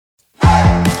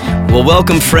Well,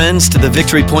 welcome, friends, to the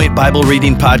Victory Point Bible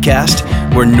Reading Podcast,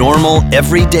 where normal,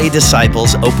 everyday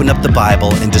disciples open up the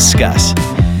Bible and discuss.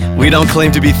 We don't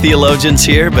claim to be theologians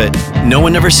here, but no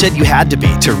one ever said you had to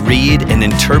be to read and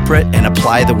interpret and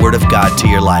apply the Word of God to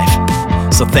your life.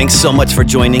 So thanks so much for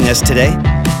joining us today,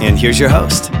 and here's your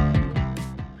host.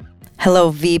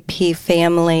 Hello, VP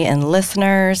family and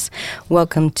listeners.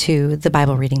 Welcome to the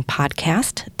Bible Reading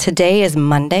Podcast. Today is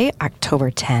Monday, October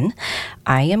 10.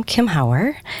 I am Kim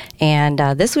Hauer, and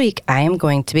this week I am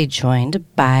going to be joined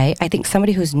by, I think,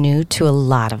 somebody who's new to a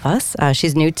lot of us.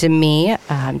 She's new to me.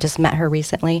 Just met her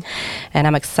recently, and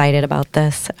I'm excited about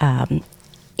this.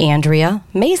 Andrea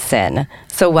Mason.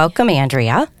 So welcome,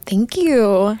 Andrea. Thank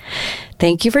you.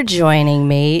 Thank you for joining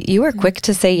me. You were quick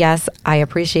to say yes. I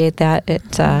appreciate that. It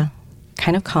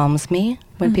kind of calms me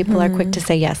when people are quick to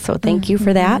say yes. So thank you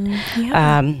for that.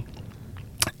 Yeah.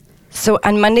 So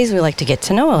on Mondays, we like to get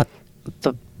to know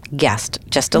the guest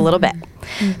just a little bit.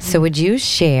 So would you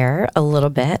share a little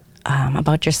bit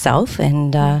about yourself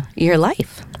and your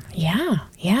life? Yeah.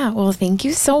 Well, thank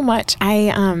you so much.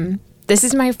 This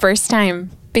is my first time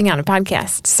being on a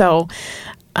podcast, so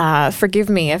forgive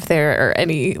me if there are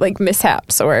any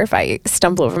mishaps or if I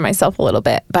stumble over myself a little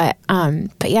bit. But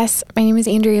yes, my name is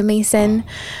Andrea Mason.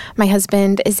 My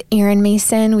husband is Aaron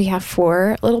Mason. We have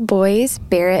 4 little boys: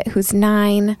 Barrett, who's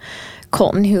 9,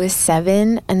 Colton, who is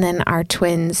 7, and then our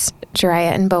twins,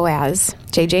 Jariah and Boaz,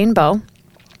 JJ and Bo.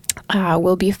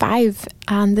 Will be 5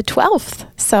 on the 12th.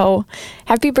 So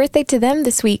happy birthday to them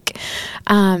this week.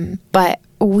 But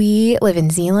we live in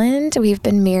Zeeland. We've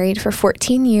been married for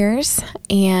 14 years,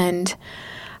 and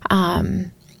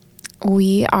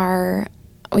we've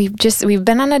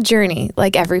been on a journey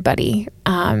like everybody.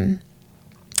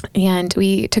 And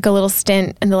we took a little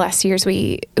stint in the last years.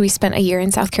 We spent a year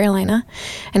in South Carolina,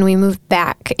 and we moved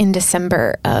back in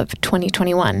December of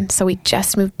 2021. So we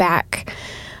just moved back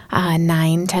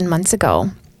 9-10 months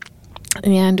ago,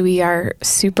 and we are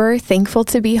super thankful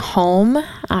to be home.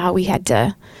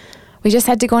 We just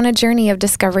had to go on a journey of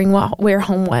discovering where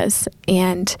home was,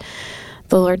 and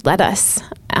the Lord led us.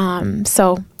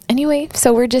 So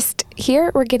we're just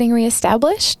here. We're getting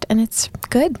reestablished, and it's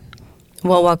good.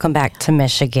 Well, welcome back to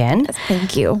Michigan.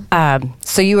 Thank you.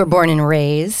 So you were born and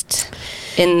raised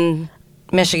in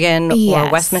Michigan or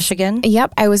West Michigan?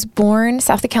 Yep. I was born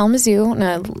south of Kalamazoo in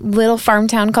a little farm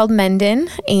town called Mendon.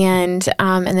 And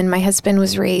then my husband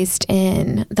was raised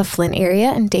in the Flint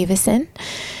area in Davison.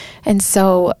 And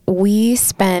so we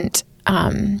met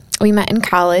in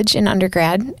college in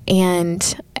undergrad,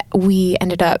 and we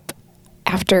ended up,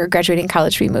 after graduating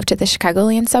college, we moved to the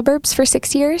Chicagoland suburbs for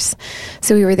 6 years.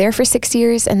 So we were there for 6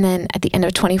 years. And then at the end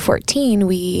of 2014,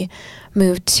 we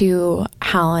moved to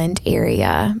Holland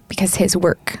area because his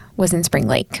work was in Spring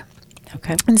Lake.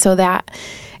 Okay. And so that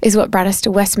is what brought us to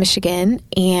West Michigan.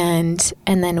 And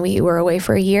then we were away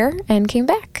for a year and came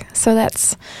back. So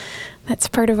that's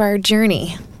part of our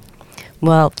journey.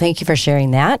 Well, thank you for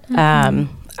sharing that.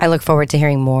 I look forward to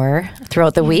hearing more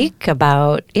throughout the week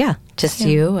about,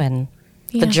 you and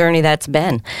the journey that's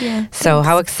been. Yeah, so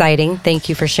how exciting. Thank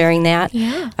you for sharing that.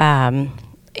 Yeah.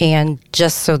 And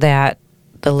just so that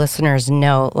the listeners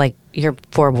know, your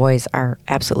 4 boys are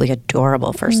absolutely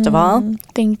adorable, first of all.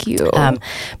 Thank you.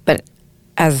 But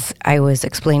as I was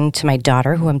explaining to my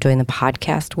daughter, who I'm doing the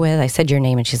podcast with, I said your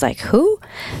name, and she's like, who?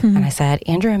 And I said,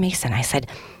 Andrea Mason. I said,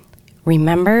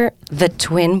 remember the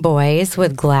twin boys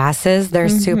with glasses? They're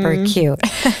super cute.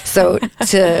 So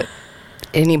to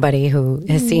anybody who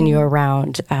has seen you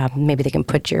around, maybe they can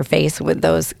put your face with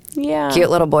those cute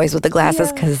little boys with the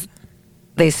glasses, because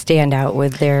they stand out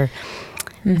with their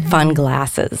fun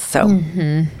glasses. So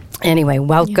anyway,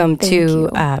 welcome to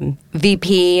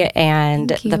VP and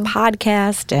the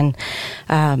podcast. And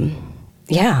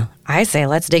I say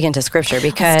let's dig into Scripture,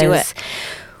 because let's do it.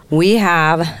 We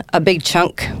have a big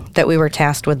chunk that we were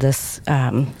tasked with this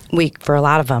week for a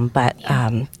lot of them, but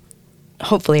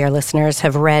hopefully our listeners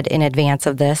have read in advance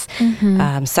of this,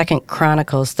 2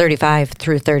 Chronicles 35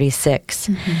 through 36.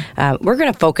 We're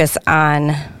going to focus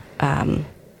on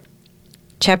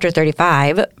chapter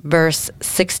 35, verse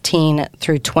 16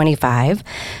 through 25,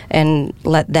 and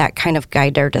let that kind of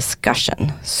guide our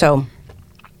discussion. So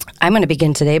I'm going to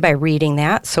begin today by reading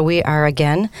that. So we are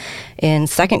again in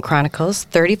 2 Chronicles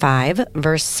 35,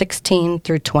 verse 16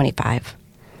 through 25.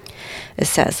 It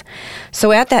says,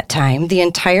 "So at that time, the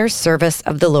entire service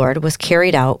of the Lord was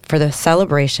carried out for the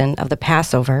celebration of the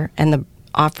Passover and the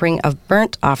offering of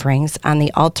burnt offerings on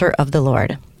the altar of the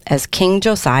Lord, as King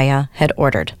Josiah had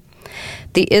ordered.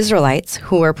 The Israelites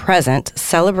who were present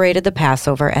celebrated the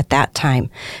Passover at that time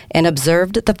and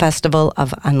observed the festival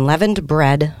of unleavened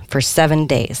bread for 7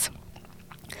 days.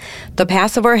 The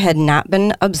Passover had not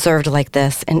been observed like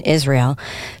this in Israel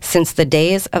since the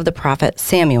days of the prophet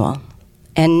Samuel,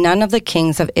 and none of the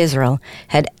kings of Israel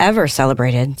had ever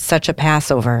celebrated such a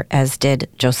Passover as did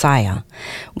Josiah,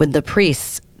 with the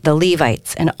priests, the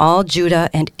Levites, and all Judah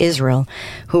and Israel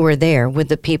who were there with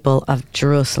the people of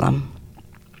Jerusalem.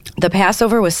 The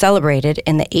Passover was celebrated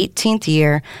in the 18th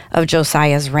year of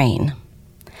Josiah's reign.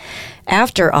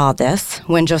 After all this,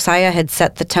 when Josiah had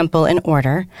set the temple in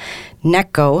order,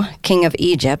 Necho, king of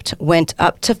Egypt, went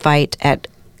up to fight at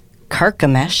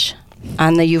Carchemish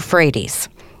on the Euphrates,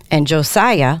 and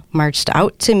Josiah marched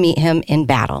out to meet him in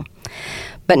battle.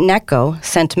 But Necho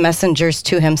sent messengers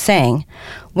to him, saying,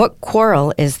 "What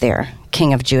quarrel is there,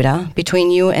 king of Judah,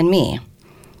 between you and me?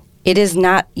 It is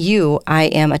not you I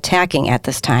am attacking at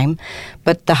this time,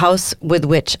 but the house with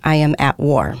which I am at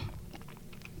war.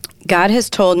 God has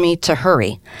told me to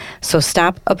hurry, so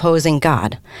stop opposing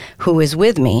God, who is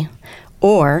with me,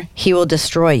 or he will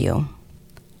destroy you."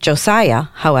 Josiah,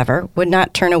 however, would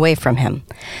not turn away from him,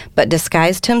 but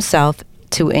disguised himself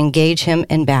to engage him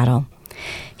in battle.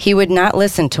 He would not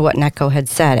listen to what Necho had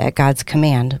said at God's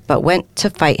command, but went to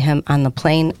fight him on the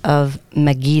plain of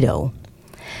Megiddo.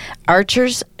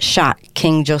 Archers shot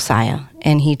King Josiah,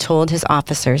 and he told his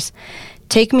officers,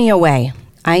 "Take me away.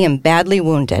 I am badly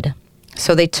wounded."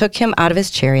 So they took him out of his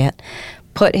chariot,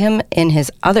 put him in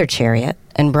his other chariot,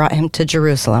 and brought him to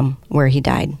Jerusalem, where he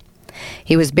died.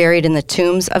 He was buried in the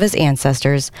tombs of his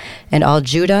ancestors, and all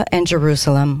Judah and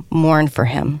Jerusalem mourned for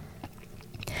him.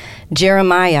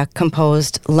 Jeremiah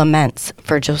composed laments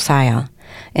for Josiah,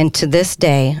 and to this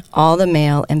day all the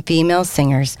male and female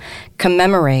singers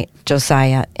commemorate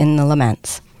Josiah in the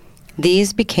laments.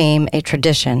 These became a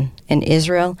tradition in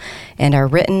Israel and are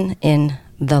written in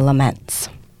the laments.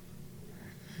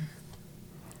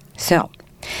 So,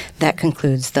 that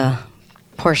concludes the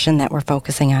portion that we're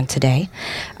focusing on today.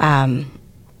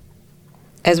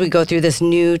 As we go through this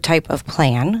new type of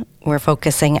plan, we're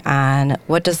focusing on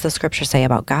what does the scripture say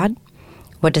about God?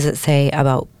 What does it say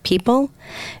about people?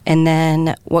 And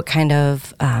then what kind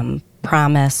of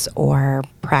promise or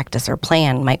practice or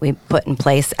plan might we put in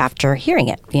place after hearing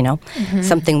it,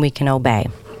 something we can obey.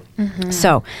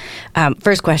 So,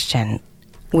 first question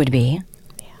would be,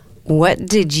 what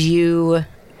did you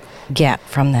get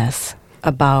from this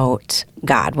about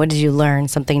God? What did you learn,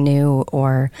 something new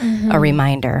or a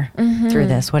reminder through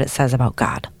this, what it says about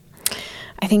God?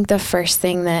 I think the first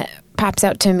thing that pops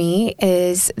out to me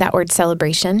is that word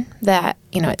celebration, that,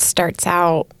 it starts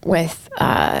out with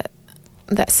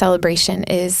that celebration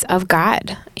is of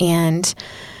God and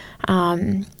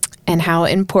how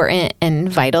important and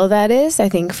vital that is, I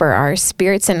think, for our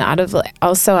spirits and out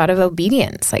of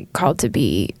obedience, like called to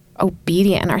be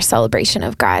obedient in our celebration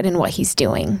of God and what he's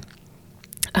doing.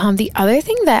 The other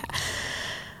thing that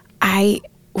I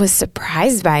was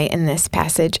surprised by in this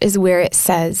passage is where it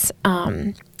says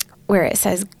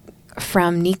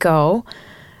from Necho,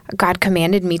 God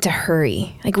commanded me to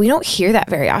hurry. Like, we don't hear that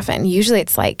very often. Usually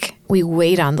it's like we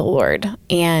wait on the Lord.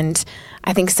 And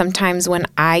I think sometimes when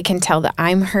I can tell that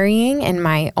I'm hurrying in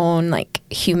my own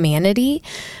humanity,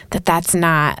 that's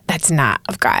not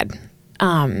of God.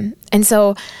 And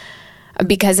so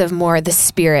because of more the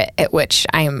spirit at which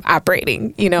I am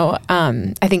operating,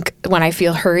 I think when I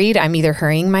feel hurried, I'm either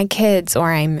hurrying my kids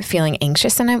or I'm feeling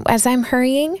anxious as I'm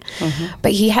hurrying.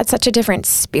 But he had such a different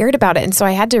spirit about it. And so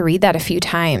I had to read that a few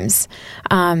times.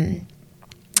 And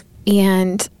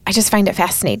I just find it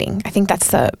fascinating. I think that's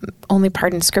the only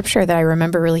part in scripture that I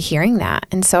remember really hearing that.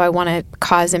 And so I want to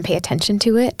pause and pay attention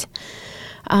to it.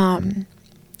 And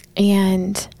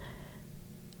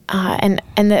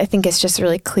I think it's just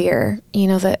really clear,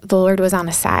 that the Lord was on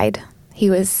a side. He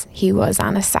was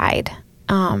on a side.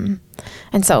 And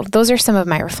so those are some of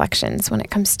my reflections when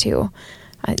it comes to,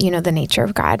 the nature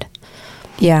of God.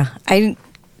 Yeah, I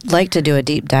like to do a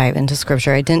deep dive into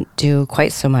scripture. I didn't do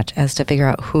quite so much as to figure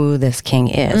out who this king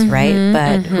is, right?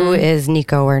 But who is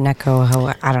Necho or Necho?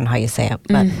 I don't know how you say it.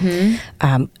 But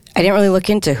I didn't really look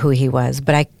into who he was,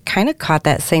 but I kind of caught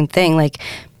that same thing.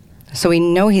 So we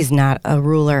know he's not a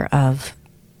ruler of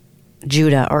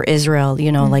Judah or Israel,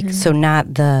 so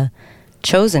not the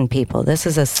chosen people. This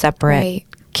is a separate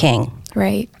king.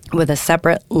 Right. With a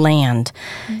separate land.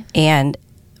 And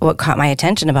what caught my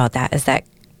attention about that is that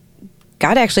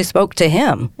God actually spoke to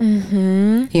him.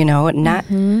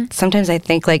 Sometimes I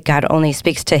think God only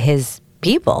speaks to his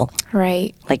people.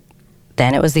 Right.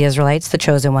 Then it was the Israelites, the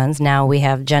chosen ones. Now we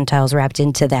have Gentiles wrapped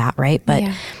into that, right? But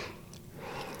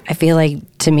I feel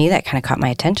to me, that kind of caught my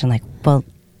attention.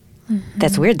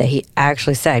 That's weird that he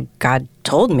actually said, God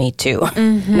told me to,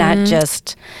 not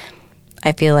just,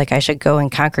 I feel like I should go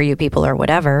and conquer you people or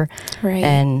whatever. Right.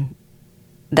 And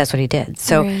that's what he did.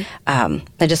 So Right.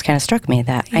 It just kind of struck me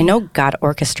that I know God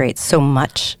orchestrates so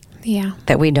much Yeah.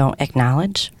 that we don't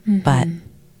acknowledge, but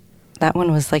that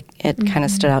one was like, it kind of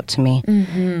stood out to me.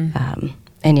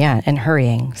 And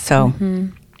hurrying. So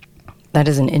that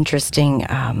is an interesting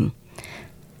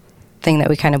thing that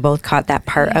we kind of both caught that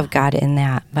part of God in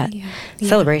that. But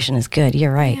celebration is good.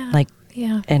 You're right. Yeah. Like,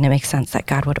 Yeah. and it makes sense that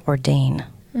God would ordain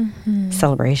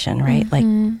celebration, right? Like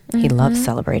he loves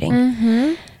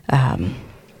celebrating.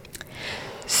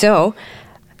 So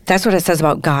that's what it says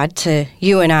about God to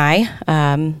you and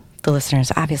I. The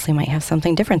listeners obviously might have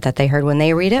something different that they heard when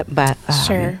they read it, but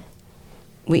Sure.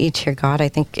 we each hear God, I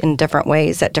think, in different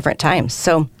ways at different times.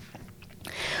 So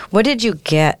what did you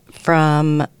get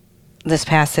from this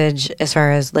passage as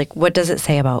far as, like, what does it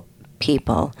say about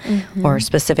people or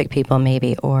specific people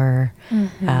maybe, or,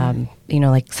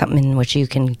 like something in which you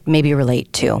can maybe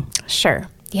relate to? Sure.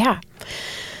 Yeah.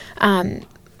 I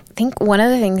think one of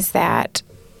the things that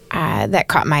that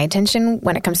caught my attention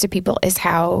when it comes to people is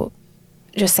how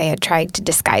Josiah tried to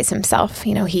disguise himself.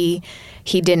 You know, he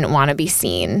didn't want to be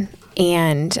seen,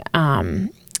 and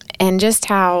just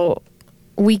how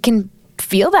we can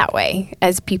feel that way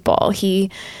as people.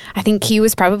 I think he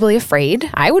was probably afraid.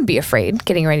 I would be afraid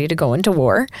getting ready to go into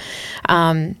war,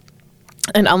 and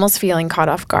almost feeling caught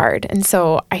off guard. And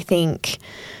so I think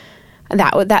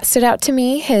that stood out to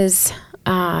me, his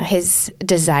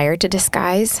desire to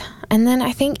disguise. And then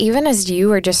I think even as you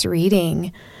were just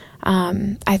reading,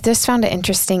 I just found it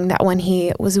interesting that when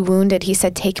he was wounded, he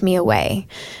said, "Take me away,"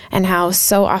 and how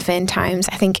so oftentimes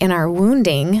I think in our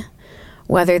wounding,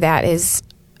 whether that is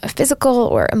physical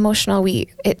or emotional,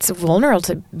 it's vulnerable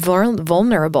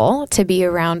to be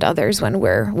around others when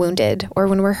we're wounded or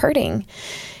when we're hurting,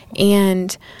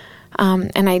 and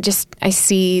I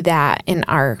see that in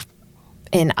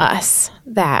us,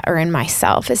 that, or in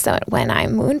myself, is that when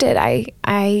I'm wounded,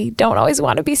 I don't always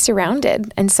want to be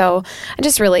surrounded. And so I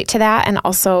just relate to that, and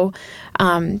also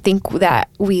think that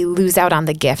we lose out on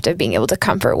the gift of being able to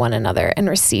comfort one another and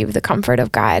receive the comfort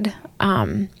of God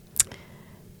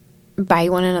by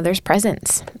one another's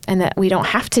presence, and that we don't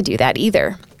have to do that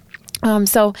either.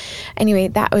 So anyway,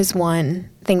 that was one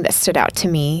thing that stood out to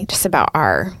me just about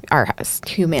our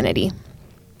humanity.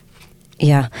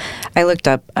 Yeah. I looked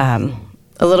up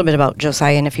a little bit about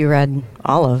Josiah, and if you read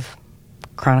all of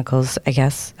Chronicles, I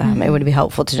guess, it would be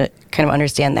helpful to kind of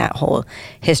understand that whole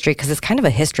history, because it's kind of a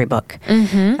history book.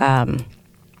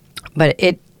 But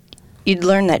you'd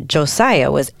learn that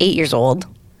Josiah was 8 years old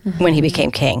when he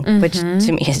became king, which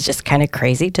to me is just kind of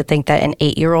crazy to think that an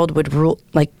 8-year-old would rule.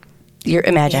 Like,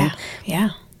 imagine. Yeah.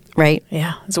 Right?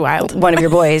 Yeah. It's wild. One of your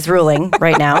boys ruling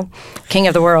right now, king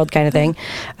of the world kind of thing.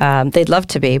 They'd love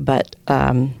to be, but...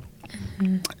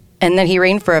 And then he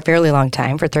reigned for a fairly long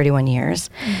time, for 31 years.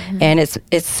 And it's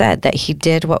said that he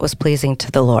did what was pleasing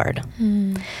to the Lord.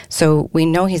 So we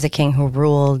know he's a king who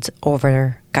ruled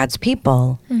over God's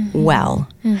people well.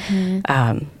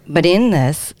 But in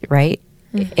this, right,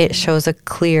 it shows a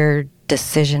clear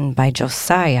decision by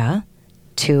Josiah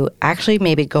to actually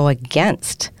maybe go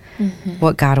against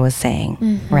what God was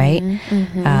saying, right?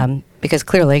 Because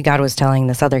clearly God was telling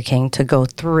this other king to go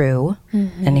through,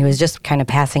 and he was just kind of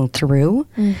passing through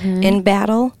in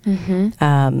battle,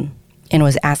 and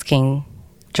was asking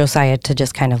Josiah to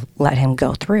just kind of let him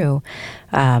go through.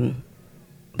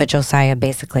 But Josiah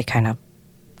basically kind of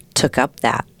took up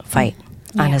that fight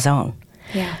on his own.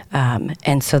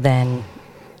 And so then,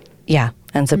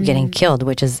 ends up getting killed,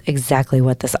 which is exactly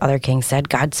what this other king said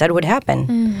God said would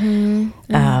happen.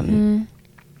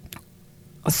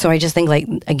 So I just think, like,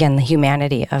 again, the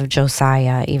humanity of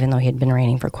Josiah, even though he had been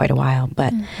reigning for quite a while,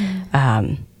 but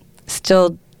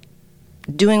still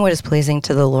doing what is pleasing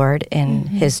to the Lord in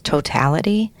his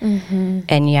totality,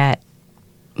 and yet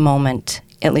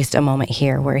at least a moment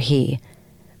here where he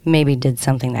maybe did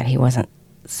something that he wasn't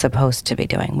supposed to be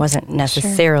doing, wasn't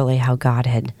necessarily how God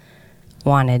had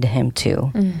wanted him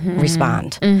to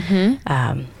respond.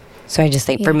 So I just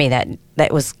think for me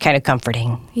that was kind of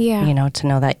comforting, to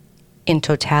know that in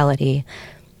totality,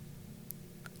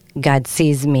 God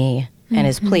sees me and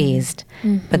is pleased,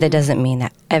 but that doesn't mean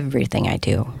that everything I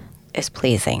do is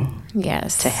pleasing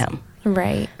to him.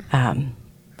 Right.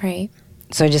 Right.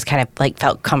 So I just kind of like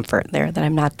felt comfort there that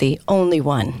I'm not the only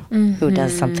one who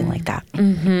does something like that.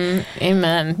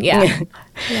 Amen. Yeah.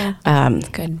 That's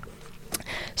good.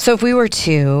 So if we were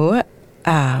to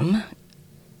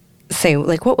say,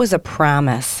 like, what was a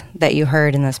promise that you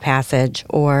heard in this passage,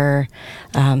 or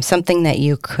something that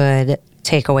you could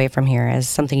take away from here as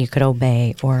something you could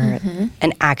obey, or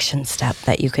an action step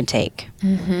that you could take?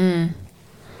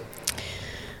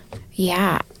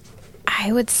 Yeah,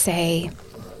 I would say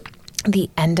the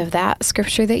end of that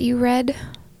scripture that you read,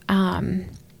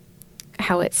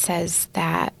 how it says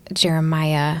that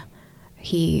Jeremiah,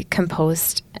 he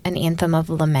composed an anthem of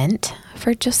lament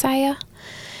for Josiah.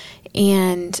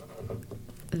 And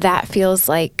that feels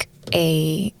like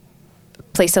a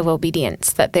place of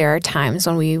obedience, that there are times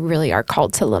when we really are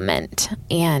called to lament.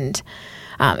 And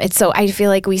I feel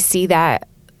like we see that,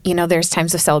 there's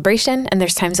times of celebration and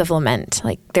there's times of lament.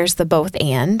 Like there's the both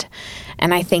and.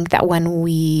 And I think that when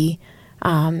we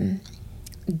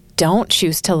don't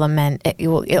choose to lament, it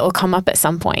will come up at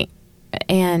some point.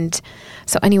 And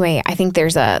so anyway, I think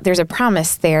there's a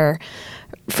promise there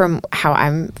from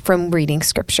reading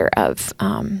scripture of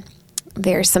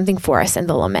there's something for us in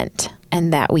the lament,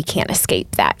 and that we can't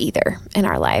escape that either in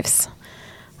our lives.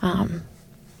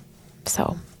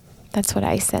 So that's what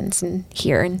I sense and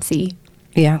hear and see.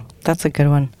 Yeah, that's a good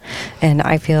one. And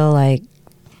I feel like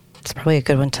it's probably a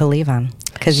good one to leave on,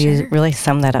 because you really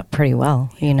sum that up pretty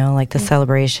well, like the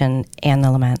celebration and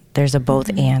the lament. There's a both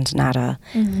and, not a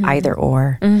either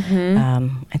or.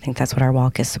 I think that's what our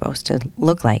walk is supposed to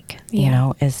look like,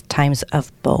 is times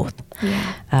of both.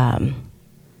 Yeah.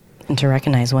 And to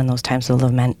recognize when those times of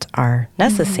lament are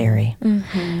necessary.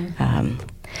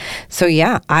 So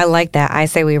yeah, I like that. I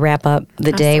say we wrap up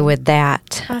the day with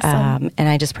that. Awesome. And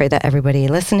I just pray that everybody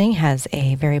listening has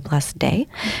a very blessed day.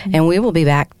 And we will be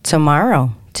back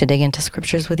tomorrow to dig into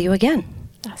scriptures with you again.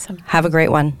 Awesome. Have a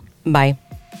great one. Bye.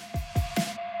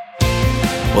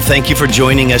 Well, thank you for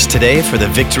joining us today for the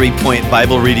Victory Point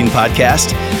Bible Reading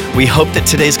Podcast. We hope that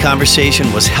today's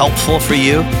conversation was helpful for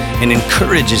you and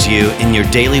encourages you in your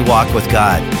daily walk with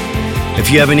God. If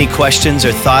you have any questions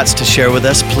or thoughts to share with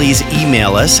us, please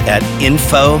email us at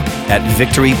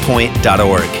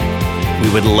info@victorypoint.org. We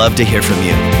would love to hear from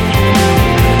you.